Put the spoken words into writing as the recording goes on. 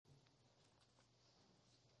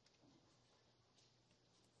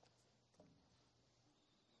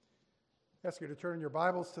I ask you to turn your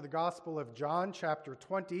Bibles to the Gospel of John, chapter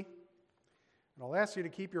 20. And I'll ask you to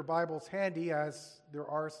keep your Bibles handy, as there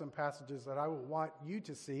are some passages that I will want you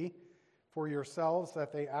to see for yourselves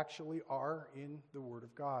that they actually are in the Word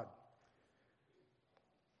of God.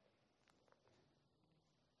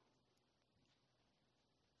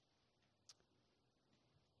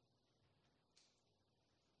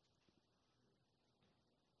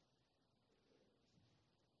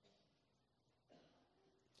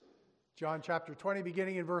 John chapter 20,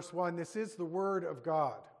 beginning in verse 1, this is the Word of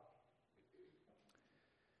God.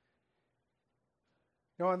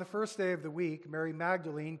 Now on the first day of the week, Mary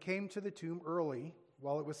Magdalene came to the tomb early,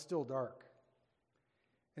 while it was still dark,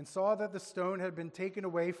 and saw that the stone had been taken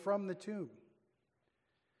away from the tomb.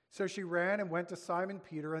 So she ran and went to Simon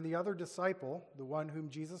Peter and the other disciple, the one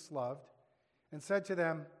whom Jesus loved, and said to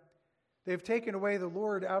them, "They have taken away the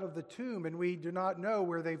Lord out of the tomb, and we do not know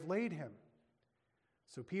where they've laid him."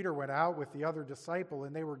 So Peter went out with the other disciple,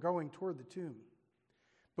 and they were going toward the tomb.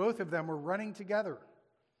 Both of them were running together,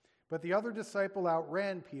 but the other disciple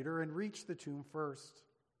outran Peter and reached the tomb first.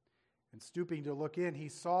 And stooping to look in, he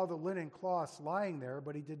saw the linen cloths lying there,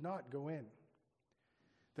 but he did not go in.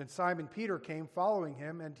 Then Simon Peter came following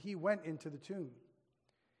him, and he went into the tomb.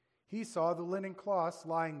 He saw the linen cloths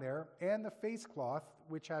lying there, and the face cloth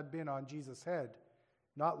which had been on Jesus' head,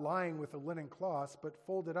 not lying with the linen cloths, but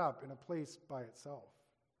folded up in a place by itself.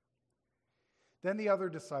 Then the other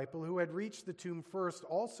disciple, who had reached the tomb first,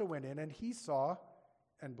 also went in, and he saw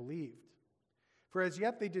and believed. For as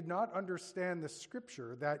yet they did not understand the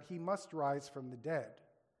scripture that he must rise from the dead.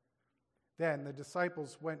 Then the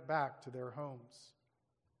disciples went back to their homes.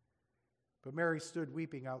 But Mary stood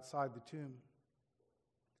weeping outside the tomb.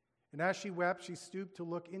 And as she wept, she stooped to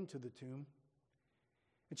look into the tomb.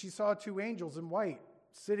 And she saw two angels in white,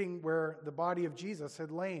 sitting where the body of Jesus had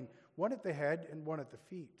lain, one at the head and one at the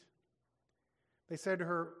feet. They said to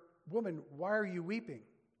her, "Woman, why are you weeping?"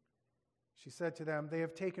 She said to them, "They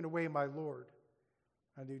have taken away my Lord,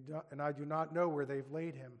 and I do not know where they've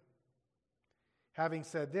laid him." Having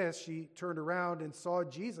said this, she turned around and saw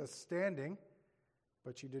Jesus standing,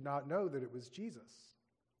 but she did not know that it was Jesus.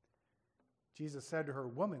 Jesus said to her,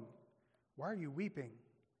 "Woman, why are you weeping?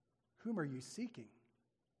 Whom are you seeking?"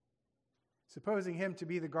 Supposing him to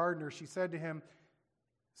be the gardener, she said to him,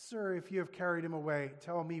 "Sir, if you have carried him away,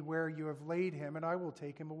 tell me where you have laid him, and I will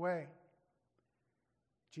take him away."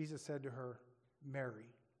 Jesus said to her,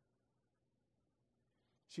 "Mary."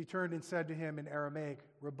 She turned and said to him in Aramaic,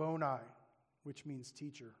 "Rabboni," which means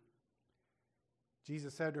teacher.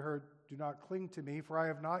 Jesus said to her, "Do not cling to me, for I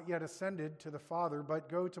have not yet ascended to the Father, but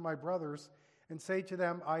go to my brothers and say to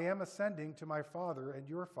them, I am ascending to my Father and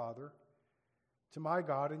your Father, to my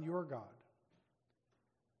God and your God."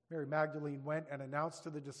 Mary Magdalene went and announced to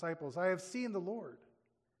the disciples, "I have seen the Lord,"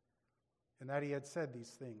 and that he had said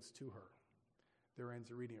these things to her. There ends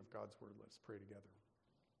the reading of God's word. Let's pray together.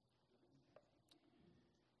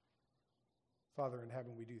 Father in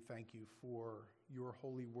heaven, we do thank you for your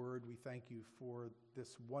holy word. We thank you for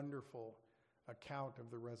this wonderful account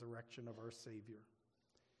of the resurrection of our Savior.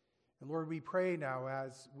 And Lord, we pray now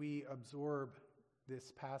as we absorb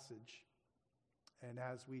this passage and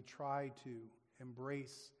as we try to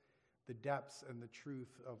embrace the depths and the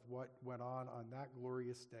truth of what went on that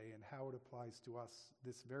glorious day and how it applies to us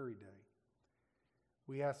this very day.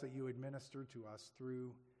 We ask that you administer to us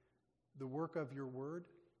through the work of your word,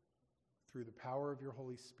 through the power of your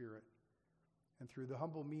Holy Spirit, and through the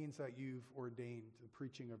humble means that you've ordained, the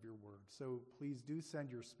preaching of your word. So please do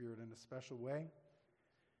send your Spirit in a special way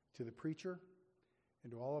to the preacher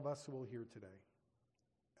and to all of us who will hear today,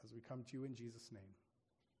 as we come to you in Jesus' name.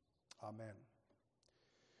 Amen.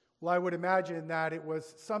 Well, I would imagine that it was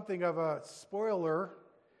something of a spoiler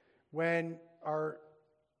when our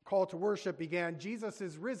call to worship began. Jesus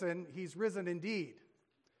is risen. He's risen indeed.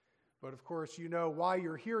 But of course, you know why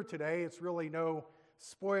you're here today. It's really no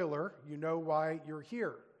spoiler. You know why you're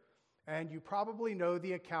here. And you probably know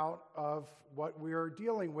the account of what we're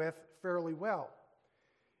dealing with fairly well.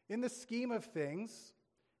 In the scheme of things,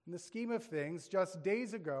 just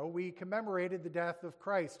days ago, we commemorated the death of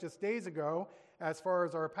Christ. Just days ago, as far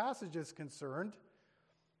as our passage is concerned,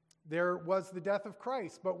 there was the death of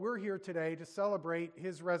Christ, but we're here today to celebrate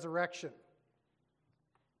his resurrection.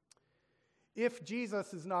 If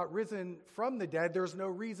Jesus is not risen from the dead, there's no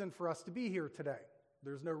reason for us to be here today.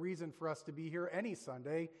 There's no reason for us to be here any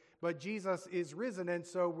Sunday, but Jesus is risen, and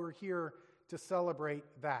so we're here to celebrate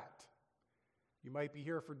that. You might be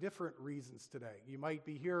here for different reasons today. You might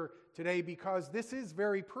be here today because this is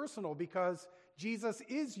very personal, because Jesus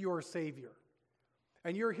is your Savior.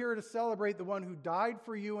 And you're here to celebrate the one who died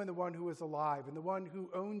for you and the one who is alive and the one who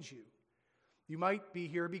owns you. You might be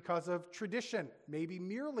here because of tradition, maybe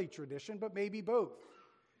merely tradition, but maybe both.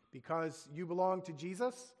 Because you belong to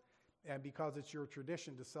Jesus and because it's your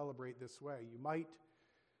tradition to celebrate this way. You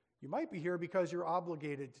might be here because you're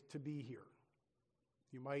obligated to be here.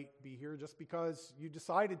 You might be here just because you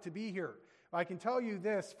decided to be here. I can tell you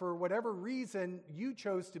this, for whatever reason you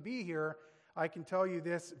chose to be here, I can tell you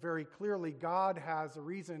this very clearly: God has a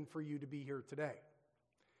reason for you to be here today.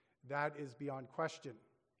 That is beyond question.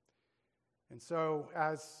 And so,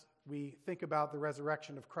 as we think about the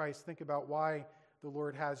resurrection of Christ, think about why the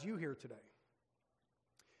Lord has you here today.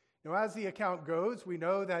 Now, as the account goes, we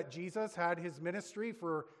know that Jesus had his ministry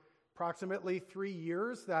for approximately 3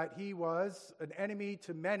 years, that he was an enemy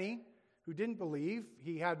to many who didn't believe.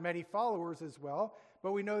 He had many followers as well,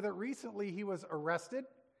 but we know that recently he was arrested,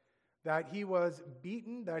 that he was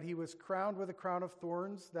beaten, that he was crowned with a crown of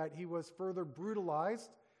thorns, that he was further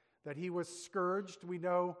brutalized, that he was scourged. We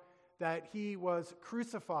know that he was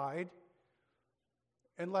crucified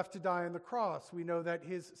and left to die on the cross. We know that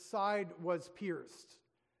his side was pierced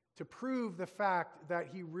to prove the fact that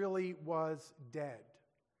he really was dead.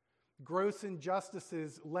 Gross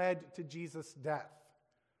injustices led to Jesus' death.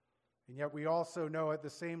 And yet we also know at the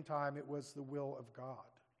same time it was the will of God.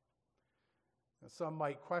 Now, some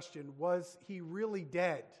might question, was he really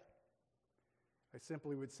dead? I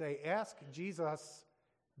simply would say, ask Jesus'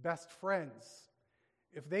 best friends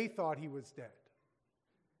if they thought he was dead.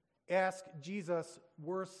 Ask Jesus'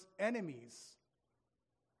 worst enemies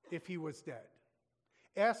if he was dead.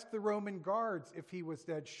 Ask the Roman guards if he was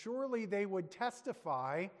dead. Surely they would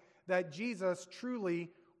testify that Jesus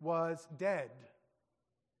truly was dead.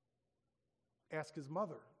 Ask his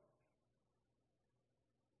mother.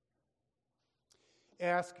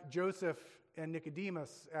 Ask Joseph and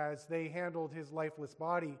Nicodemus as they handled his lifeless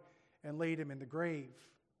body and laid him in the grave.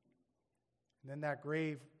 And then that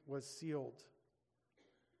grave was sealed.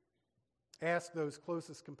 Ask those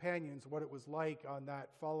closest companions what it was like on that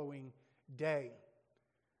following day.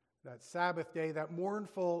 That Sabbath day, that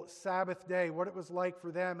mournful Sabbath day, what it was like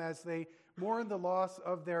for them as they mourned the loss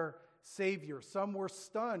of their Savior. Some were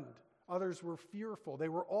stunned, others were fearful. They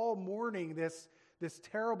were all mourning this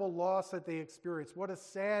terrible loss that they experienced. What a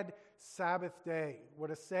sad Sabbath day.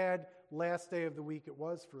 What a sad last day of the week it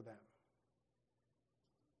was for them.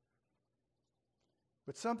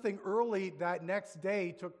 But something early that next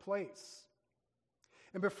day took place.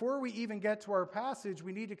 And before we even get to our passage,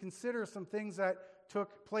 we need to consider some things that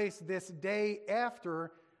took place this day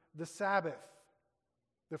after the Sabbath,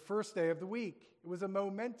 the first day of the week. It was a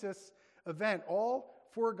momentous event. All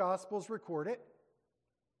four Gospels record it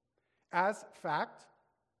as fact.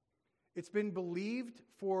 It's been believed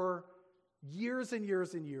for years and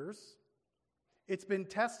years and years. It's been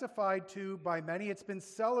testified to by many. It's been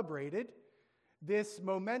celebrated, this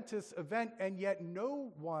momentous event, and yet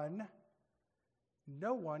no one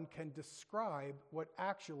can describe what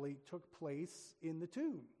actually took place in the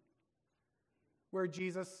tomb where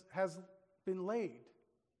Jesus has been laid.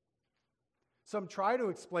 Some try to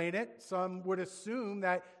explain it. Some would assume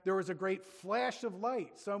that there was a great flash of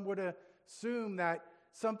light. Some would assume that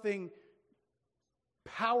something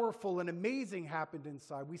powerful and amazing happened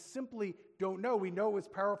inside. We simply don't know. We know it was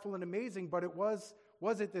powerful and amazing, but was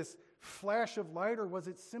it this flash of light, or was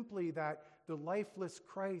it simply that the lifeless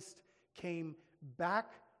Christ came back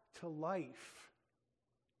to life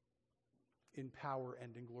in power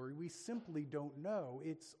and in glory? We simply don't know.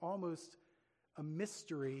 It's almost a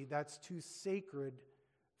mystery that's too sacred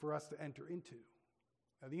for us to enter into.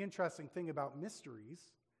 Now, the interesting thing about mysteries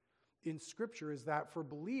in Scripture is that for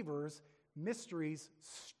believers, mysteries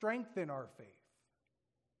strengthen our faith.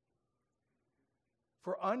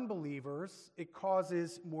 For unbelievers, it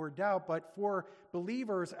causes more doubt, but for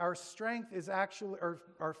believers, our faith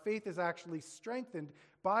is actually strengthened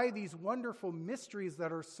by these wonderful mysteries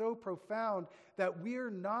that are so profound that we're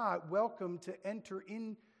not welcome to enter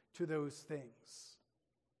into those things.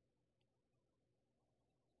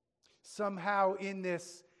 Somehow in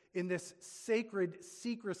this sacred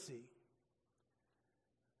secrecy,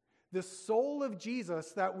 the soul of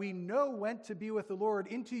Jesus that we know went to be with the Lord,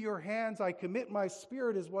 into your hands I commit my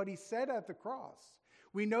spirit, is what he said at the cross.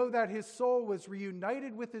 We know that his soul was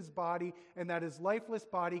reunited with his body and that his lifeless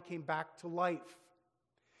body came back to life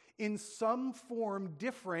in some form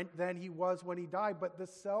different than he was when he died, but the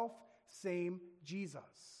self-same Jesus.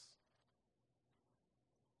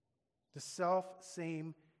 The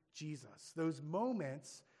self-same Jesus. Those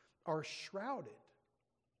moments are shrouded.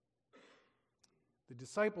 The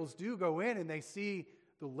disciples do go in and they see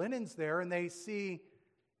the linens there and they see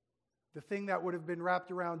the thing that would have been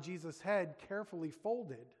wrapped around Jesus' head carefully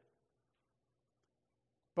folded.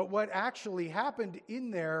 But what actually happened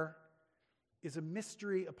in there is a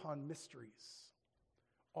mystery upon mysteries,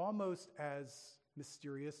 almost as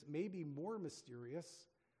mysterious, maybe more mysterious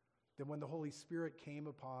than when the Holy Spirit came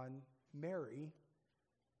upon Mary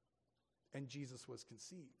and Jesus was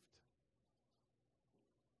conceived.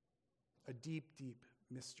 A deep, deep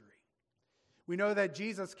mystery. We know that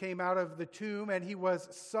Jesus came out of the tomb and he was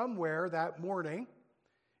somewhere that morning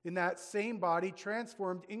in that same body,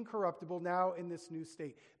 transformed, incorruptible, now in this new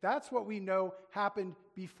state. That's what we know happened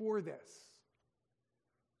before this.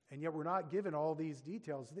 And yet we're not given all these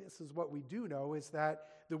details. This is what we do know, is that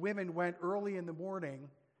the women went early in the morning,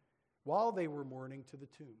 while they were mourning, to the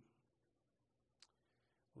tomb.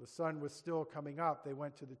 Well, the sun was still coming up. They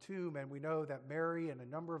went to the tomb, and we know that Mary and a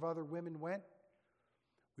number of other women went.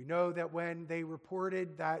 We know that when they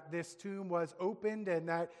reported that this tomb was opened and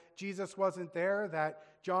that Jesus wasn't there,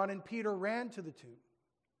 that John and Peter ran to the tomb.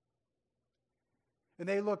 And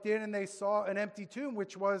they looked in and they saw an empty tomb,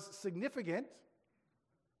 which was significant,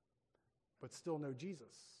 but still no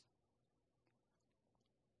Jesus.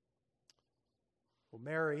 Well,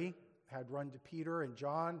 Mary had run to Peter and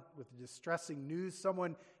John with the distressing news: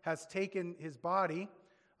 someone has taken his body.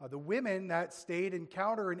 The women that stayed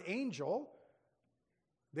encounter an angel.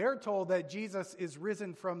 They're told that Jesus is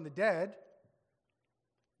risen from the dead.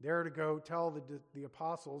 They're to go tell the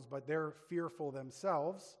apostles, but they're fearful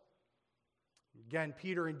themselves. Again,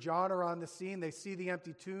 Peter and John are on the scene. They see the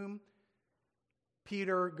empty tomb.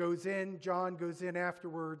 Peter goes in, John goes in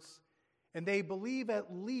afterwards, and they believe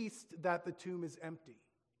at least that the tomb is empty.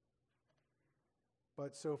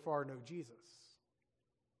 But so far, no Jesus.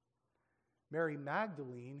 Mary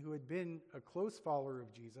Magdalene, who had been a close follower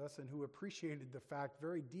of Jesus and who appreciated the fact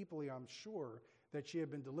very deeply, I'm sure, that she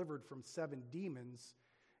had been delivered from 7 demons,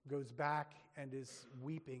 goes back and is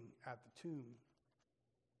weeping at the tomb.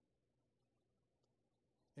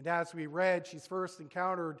 And as we read, she's first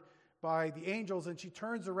encountered by the angels, and she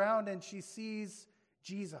turns around and she sees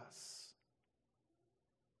Jesus.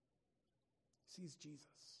 Sees Jesus.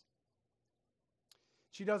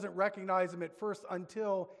 She doesn't recognize him at first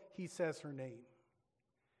until he says her name.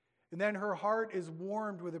 And then her heart is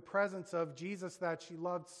warmed with the presence of Jesus that she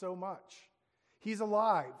loved so much. He's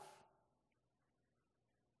alive.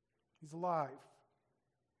 He's alive.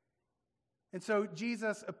 And so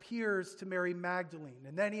Jesus appears to Mary Magdalene,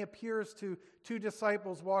 and then he appears to 2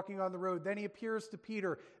 disciples walking on the road. Then he appears to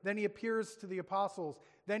Peter. Then he appears to the apostles.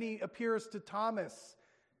 Then he appears to Thomas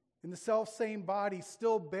in the self-same body,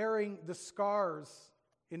 still bearing the scars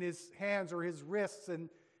in his hands or his wrists and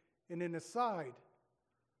in his side.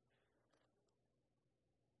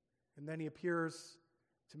 And then he appears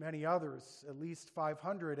to many others, at least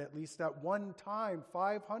 500, at least at one time,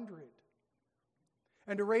 500.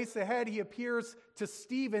 And a race ahead, he appears to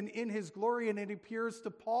Stephen in his glory, and it appears to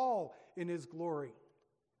Paul in his glory.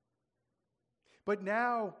 But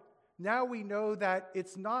now we know that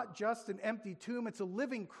it's not just an empty tomb, it's a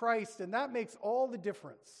living Christ, and that makes all the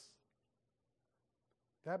difference.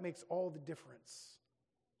 That makes all the difference.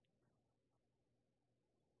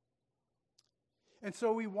 And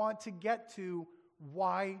so we want to get to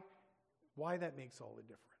why that makes all the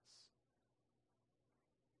difference.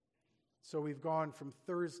 So we've gone from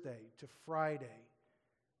Thursday to Friday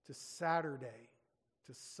to Saturday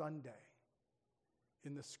to Sunday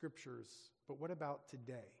in the scriptures. But what about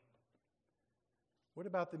today? What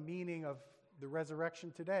about the meaning of the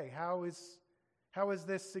resurrection today? How is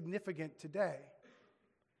this significant today?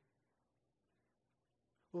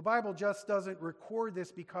 Well, the Bible just doesn't record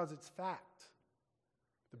this because it's fact.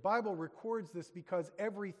 The Bible records this because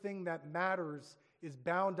everything that matters is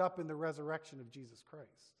bound up in the resurrection of Jesus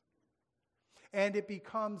Christ. And it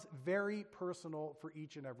becomes very personal for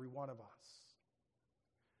each and every one of us.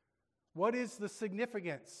 What is the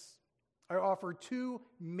significance? I offer 2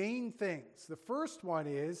 main things. The first one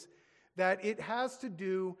is that it has to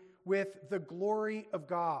do with the glory of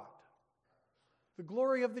God. The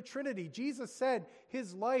glory of the Trinity. Jesus said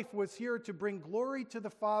his life was here to bring glory to the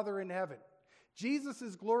Father in heaven. Jesus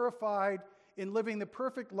is glorified in living the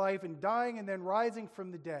perfect life and dying and then rising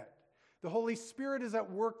from the dead. The Holy Spirit is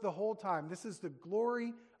at work the whole time. This is the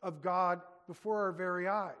glory of God before our very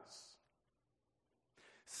eyes.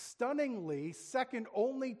 Stunningly, second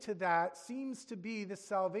only to that seems to be the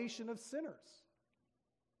salvation of sinners.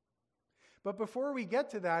 But before we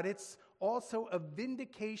get to that, it's also a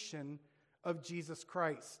vindication of Jesus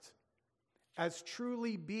Christ as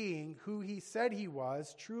truly being who he said he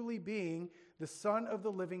was, truly being the Son of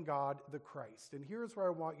the living God, the Christ. And here's where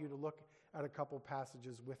I want you to look at a couple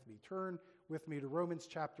passages with me. Turn with me to Romans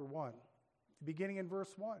chapter 1, beginning in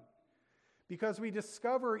verse 1. because we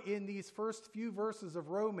discover in these first few verses of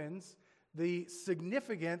Romans the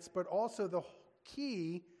significance, but also the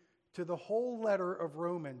key to the whole letter of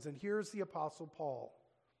Romans. And here's the Apostle Paul,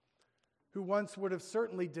 who once would have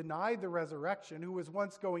certainly denied the resurrection, who was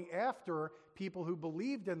once going after people who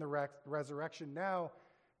believed in the resurrection. Now,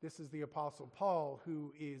 this is the Apostle Paul,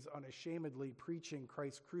 who is unashamedly preaching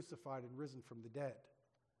Christ crucified and risen from the dead.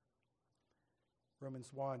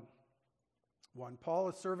 Romans 1. Paul,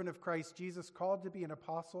 a servant of Christ Jesus, called to be an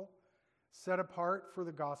apostle, set apart for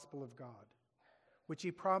the gospel of God, which he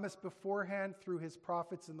promised beforehand through his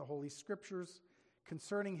prophets in the Holy Scriptures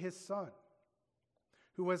concerning his Son,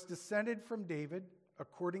 who was descended from David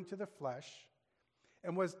according to the flesh,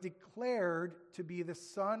 and was declared to be the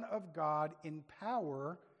Son of God in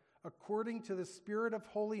power according to the Spirit of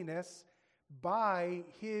holiness by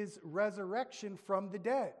his resurrection from the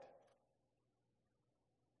dead.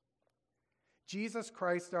 Jesus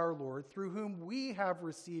Christ our Lord, through whom we have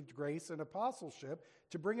received grace and apostleship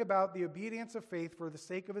to bring about the obedience of faith for the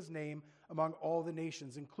sake of his name among all the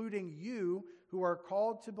nations, including you who are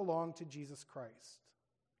called to belong to Jesus Christ.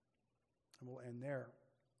 And we'll end there.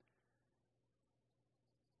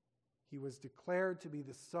 He was declared to be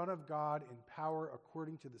the Son of God in power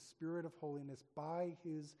according to the Spirit of holiness by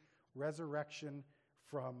his resurrection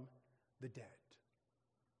from the dead.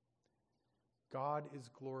 God is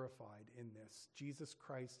glorified in this. Jesus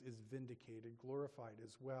Christ is vindicated, glorified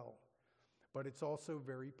as well. But it's also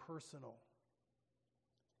very personal,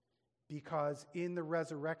 because in the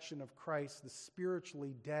resurrection of Christ, the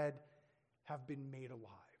spiritually dead have been made alive.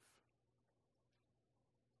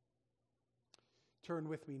 Turn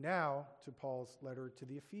with me now to Paul's letter to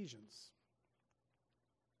the Ephesians.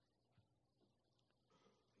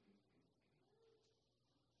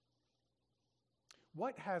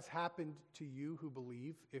 What has happened to you who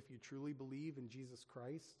believe, if you truly believe in Jesus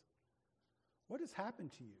Christ? What has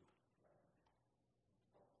happened to you?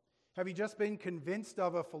 Have you just been convinced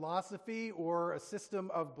of a philosophy or a system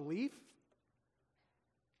of belief?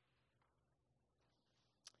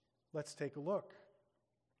 Let's take a look.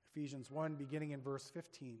 Ephesians 1, beginning in verse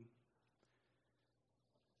 15.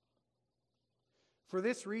 For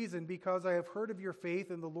this reason, because I have heard of your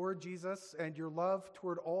faith in the Lord Jesus and your love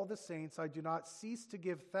toward all the saints, I do not cease to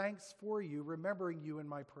give thanks for you, remembering you in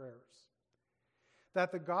my prayers,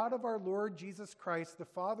 that the God of our Lord Jesus Christ, the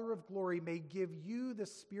Father of glory, may give you the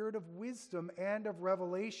spirit of wisdom and of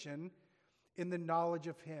revelation in the knowledge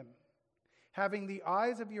of him, having the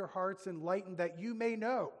eyes of your hearts enlightened, that you may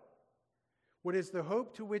know what is the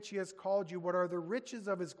hope to which he has called you, what are the riches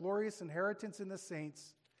of his glorious inheritance in the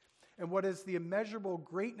saints, and what is the immeasurable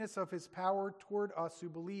greatness of his power toward us who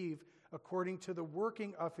believe, according to the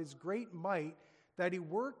working of his great might, that he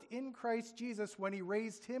worked in Christ Jesus when he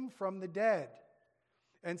raised him from the dead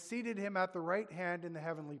and seated him at the right hand in the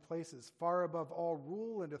heavenly places, far above all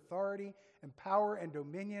rule and authority and power and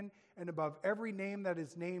dominion, and above every name that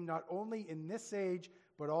is named, not only in this age,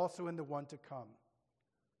 but also in the one to come.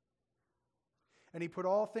 And he put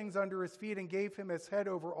all things under his feet and gave him as head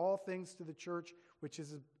over all things to the church, which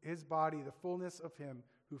is his body, the fullness of him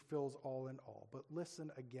who fills all in all. But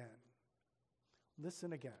listen again.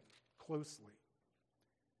 Listen again, closely.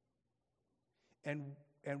 And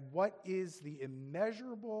what is the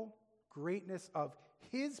immeasurable greatness of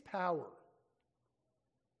his power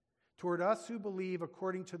toward us who believe,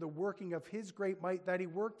 according to the working of his great might that he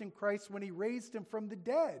worked in Christ when he raised him from the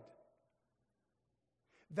dead?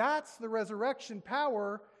 That's the resurrection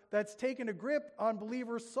power that's taken a grip on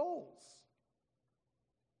believers' souls.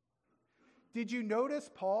 Did you notice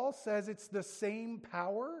Paul says it's the same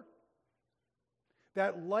power?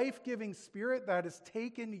 That life-giving spirit that has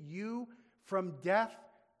taken you from death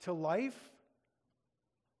to life?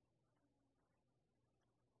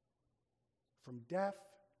 From death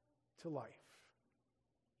to life.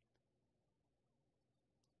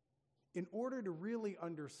 In order to really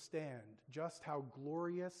understand just how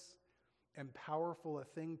glorious and powerful a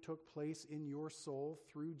thing took place in your soul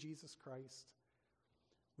through Jesus Christ,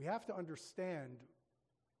 we have to understand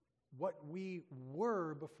what we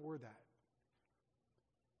were before that.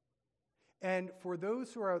 And for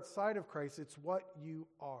those who are outside of Christ, it's what you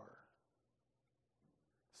are.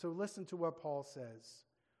 So listen to what Paul says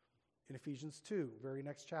in Ephesians 2, very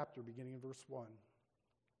next chapter, beginning in verse 1.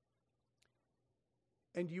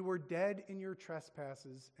 And you were dead in your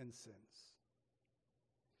trespasses and sins,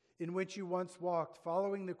 in which you once walked,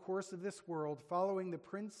 following the course of this world, following the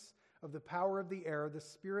prince of the power of the air, the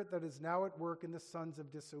spirit that is now at work in the sons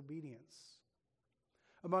of disobedience,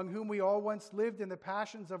 among whom we all once lived in the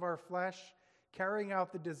passions of our flesh, carrying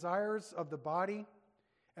out the desires of the body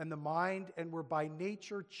and the mind, and were by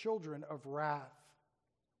nature children of wrath,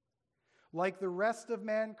 like the rest of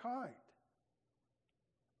mankind.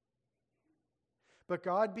 But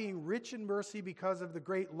God, being rich in mercy because of the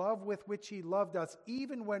great love with which he loved us,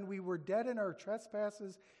 even when we were dead in our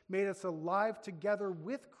trespasses, made us alive together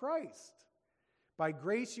with Christ. By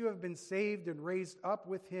grace you have been saved and raised up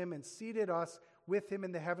with him and seated us with him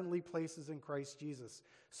in the heavenly places in Christ Jesus,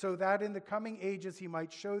 so that in the coming ages he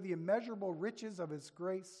might show the immeasurable riches of his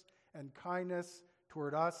grace and kindness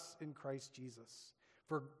toward us in Christ Jesus.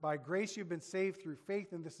 For by grace you've been saved through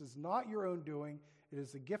faith, and this is not your own doing. It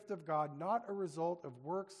is the gift of God, not a result of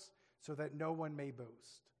works, so that no one may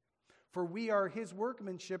boast. For we are his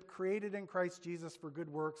workmanship, created in Christ Jesus for good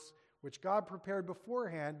works, which God prepared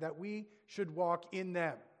beforehand that we should walk in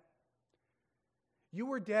them. You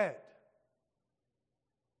were dead.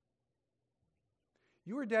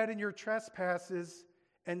 You were dead in your trespasses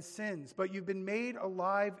and sins, but you've been made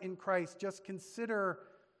alive in Christ. Just consider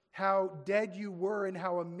how dead you were and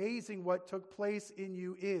how amazing what took place in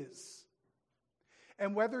you is.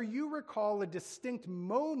 And whether you recall a distinct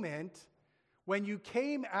moment when you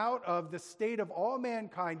came out of the state of all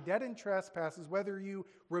mankind, dead in trespasses, whether you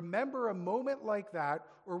remember a moment like that,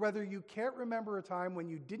 or whether you can't remember a time when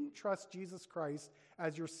you didn't trust Jesus Christ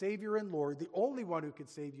as your Savior and Lord, the only one who could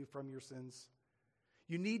save you from your sins,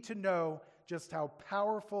 you need to know just how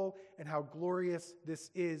powerful and how glorious this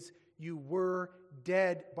is. You were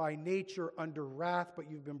dead by nature under wrath, but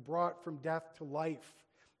you've been brought from death to life.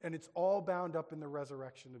 And it's all bound up in the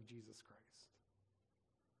resurrection of Jesus Christ.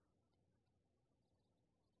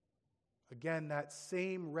 Again, that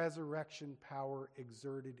same resurrection power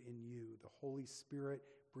exerted in you. The Holy Spirit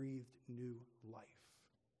breathed new life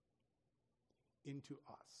into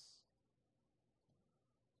us.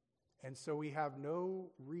 And so we have no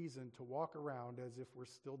reason to walk around as if we're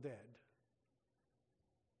still dead,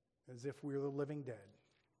 as if we're the living dead.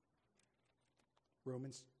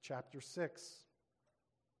 Romans chapter 6.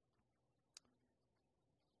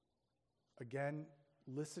 Again,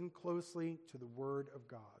 listen closely to the word of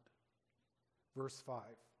God. Verse 5.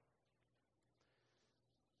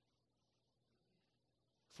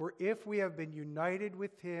 For if we have been united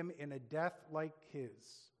with him in a death like his,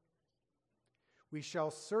 we shall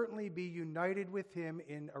certainly be united with him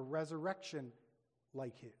in a resurrection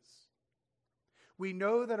like his. We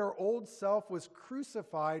know that our old self was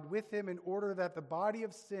crucified with him in order that the body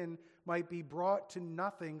of sin might be brought to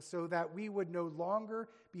nothing, so that we would no longer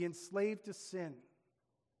be enslaved to sin.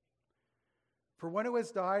 For one who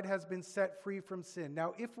has died has been set free from sin.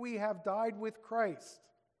 Now, if we have died with Christ,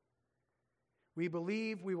 we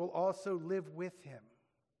believe we will also live with him.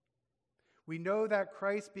 We know that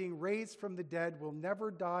Christ, being raised from the dead, will never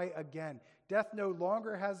die again. Death no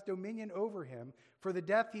longer has dominion over him. For the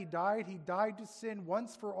death he died to sin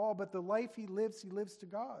once for all, but the life he lives to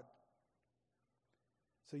God.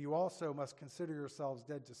 So you also must consider yourselves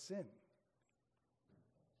dead to sin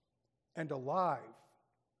and alive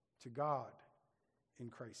to God in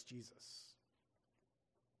Christ Jesus.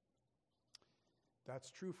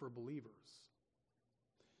 That's true for believers.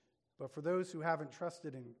 But for those who haven't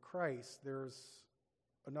trusted in Christ, there's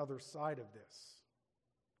another side of this.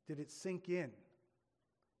 Did it sink in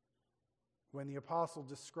when the apostle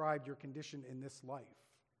described your condition in this life,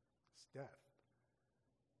 this death?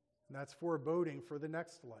 And that's foreboding for the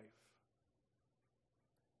next life.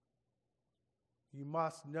 You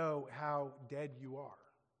must know how dead you are.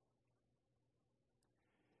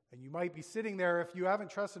 And you might be sitting there, if you haven't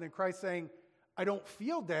trusted in Christ, saying, I don't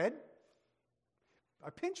feel dead. I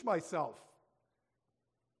pinch myself.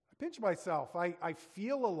 I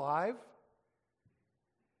feel alive.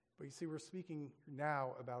 But you see, we're speaking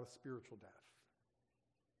now about a spiritual death.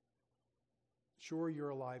 Sure, you're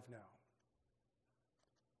alive now.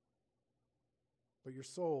 But your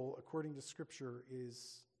soul, according to Scripture,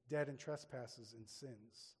 is dead in trespasses and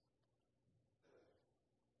sins.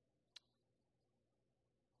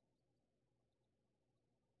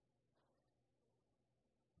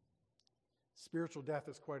 Spiritual death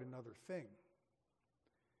is quite another thing.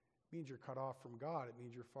 It means you're cut off from God. It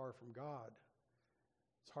means you're far from God.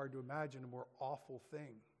 It's hard to imagine a more awful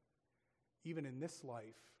thing, even in this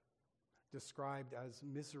life, described as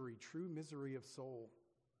misery, true misery of soul.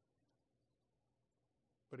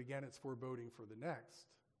 But again, it's foreboding for the next,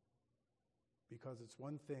 because it's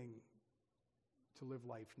one thing to live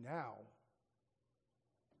life now,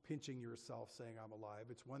 pinching yourself, saying, I'm alive.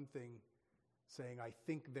 It's one thing saying, I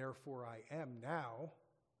think, therefore I am now.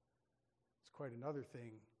 It's quite another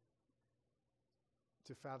thing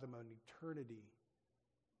to fathom an eternity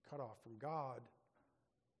cut off from God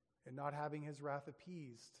and not having his wrath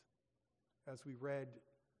appeased, as we read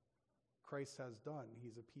Christ has done.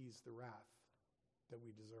 He's appeased the wrath that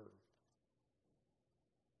we deserve.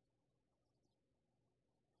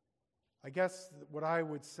 I guess what I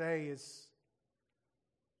would say is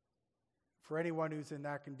for anyone who's in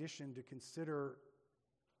that condition to consider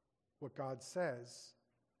what God says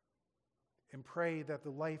and pray that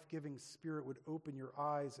the life-giving Spirit would open your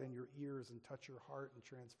eyes and your ears and touch your heart and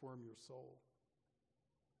transform your soul.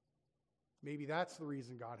 Maybe that's the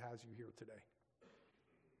reason God has you here today.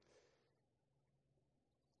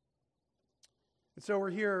 And so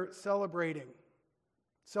we're here celebrating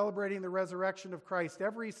the resurrection of Christ.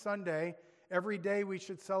 Every Sunday, every day we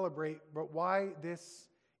should celebrate, but why this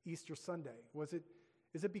Easter Sunday?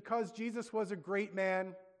 Is it because Jesus was a great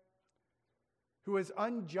man who was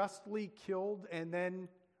unjustly killed and then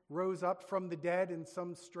rose up from the dead in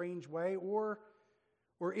some strange way? Or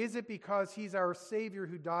is it because he's our Savior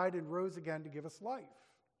who died and rose again to give us life?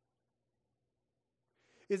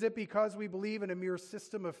 Is it because we believe in a mere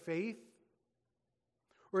system of faith?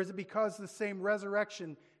 Or is it because the same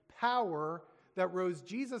resurrection power that rose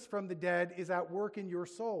Jesus from the dead is at work in your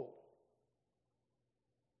soul?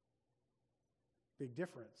 Big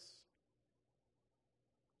difference.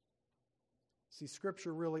 See,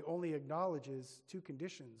 Scripture really only acknowledges two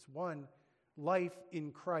conditions. One, life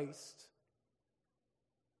in Christ,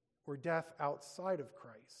 or death outside of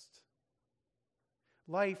Christ.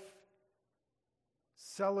 Life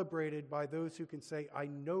celebrated by those who can say, I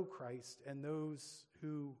know Christ, and those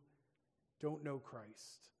who don't know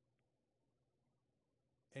Christ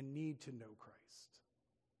and need to know Christ.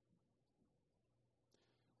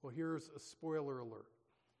 Well, here's a spoiler alert.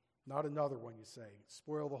 Not another one, you say.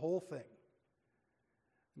 Spoil the whole thing.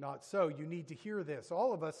 Not so. You need to hear this.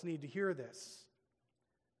 All of us need to hear this.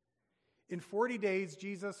 In 40 days,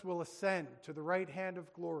 Jesus will ascend to the right hand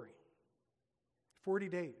of glory. 40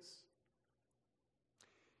 days.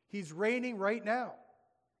 He's reigning right now.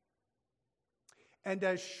 And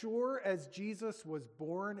as sure as Jesus was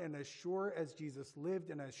born, and as sure as Jesus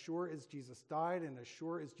lived, and as sure as Jesus died, and as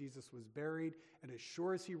sure as Jesus was buried, and as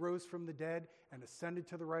sure as he rose from the dead and ascended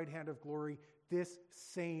to the right hand of glory, this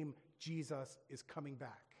same Jesus is coming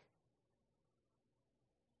back.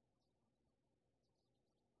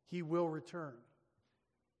 He will return.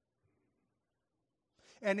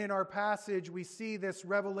 And in our passage, we see this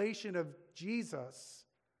revelation of Jesus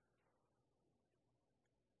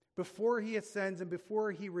before he ascends and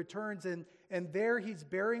before he returns, and there he's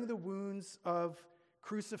bearing the wounds of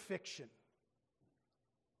crucifixion.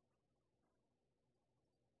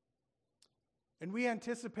 And we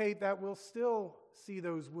anticipate that we'll still see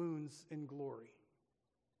those wounds in glory.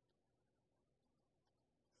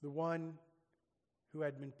 The one who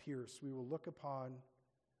had been pierced, we will look upon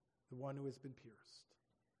the one who has been pierced.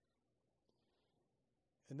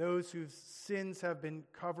 And those whose sins have been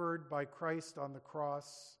covered by Christ on the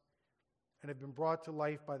cross and have been brought to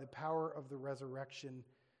life by the power of the resurrection,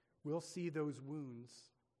 we'll see those wounds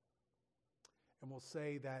and we'll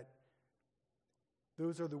say that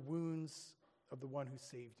those are the wounds of the one who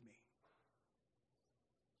saved me.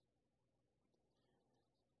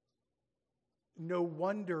 No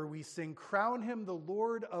wonder we sing, crown him the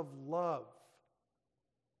Lord of love.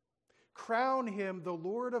 Crown him the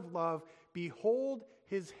Lord of love. Behold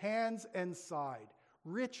his hands and side,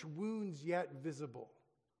 rich wounds yet visible.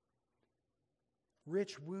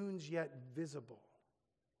 Rich wounds yet visible.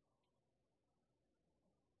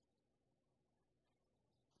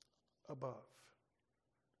 Above.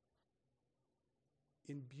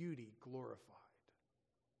 In beauty glorified.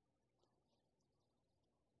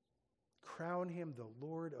 Crown him the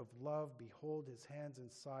Lord of love. Behold his hands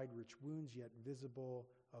and side, rich wounds yet visible.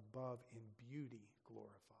 Above, in beauty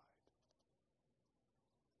glorified.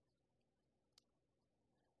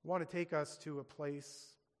 I want to take us to a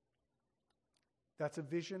place that's a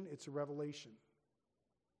vision, it's a revelation.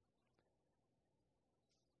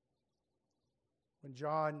 When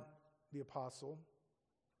John the Apostle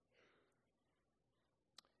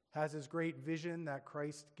has his great vision that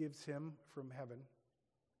Christ gives him from heaven,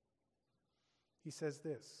 he says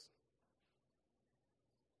this,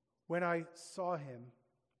 when I saw him,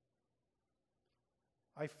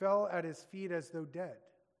 I fell at his feet as though dead.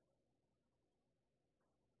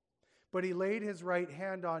 But he laid his right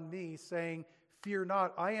hand on me, saying, fear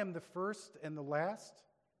not, I am the first and the last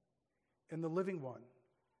and the living one.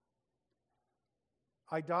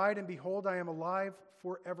 I died, and behold, I am alive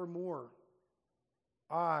forevermore.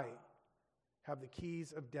 I have the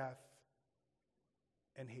keys of death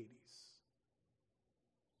and Hades.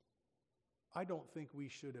 I don't think we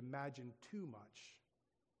should imagine too much,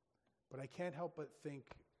 but I can't help but think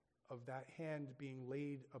of that hand being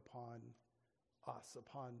laid upon us,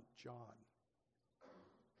 upon John.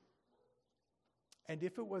 And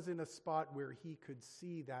if it was in a spot where he could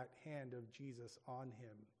see that hand of Jesus on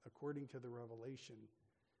him, according to the revelation,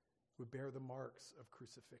 would bear the marks of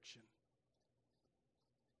crucifixion.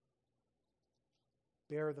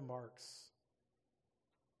 Bear the marks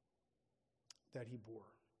that he bore.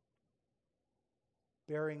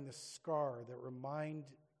 Bearing the scar that reminds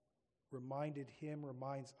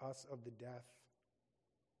us of the death.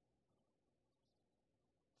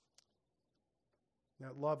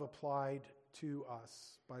 That love applied to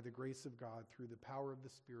us by the grace of God through the power of the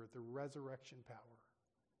Spirit, the resurrection power,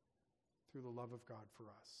 through the love of God for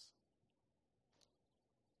us.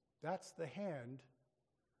 That's the hand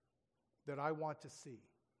that I want to see.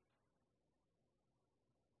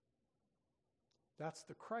 That's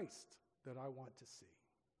the Christ that I want to see.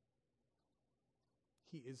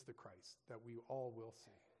 He is the Christ that we all will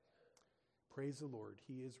see. Praise the Lord.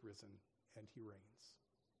 He is risen and he reigns.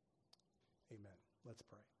 Amen. Let's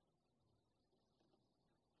pray.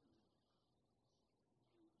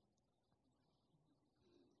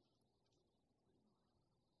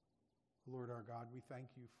 Lord our God, we thank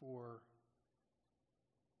you for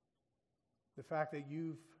the fact that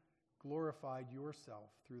you've glorified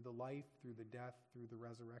yourself through the life, through the death, through the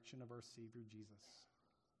resurrection of our Savior Jesus.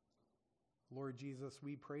 Lord Jesus,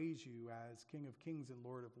 we praise you as King of Kings and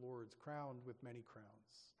Lord of Lords, crowned with many crowns.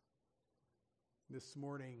 This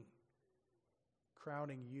morning,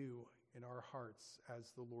 crowning you in our hearts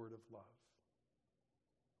as the Lord of love.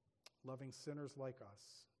 Loving sinners like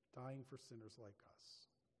us, dying for sinners like us.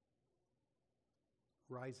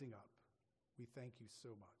 Rising up, we thank you so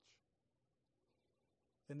much.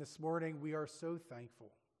 And this morning, we are so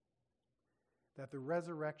thankful that the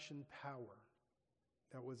resurrection power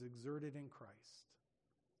that was exerted in Christ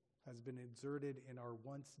has been exerted in our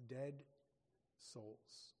once dead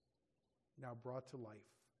souls, now brought to life,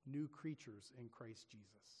 new creatures in Christ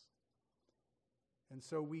Jesus. And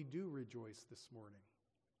so we do rejoice this morning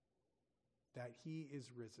that he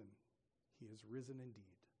is risen. He is risen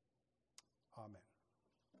indeed. Amen.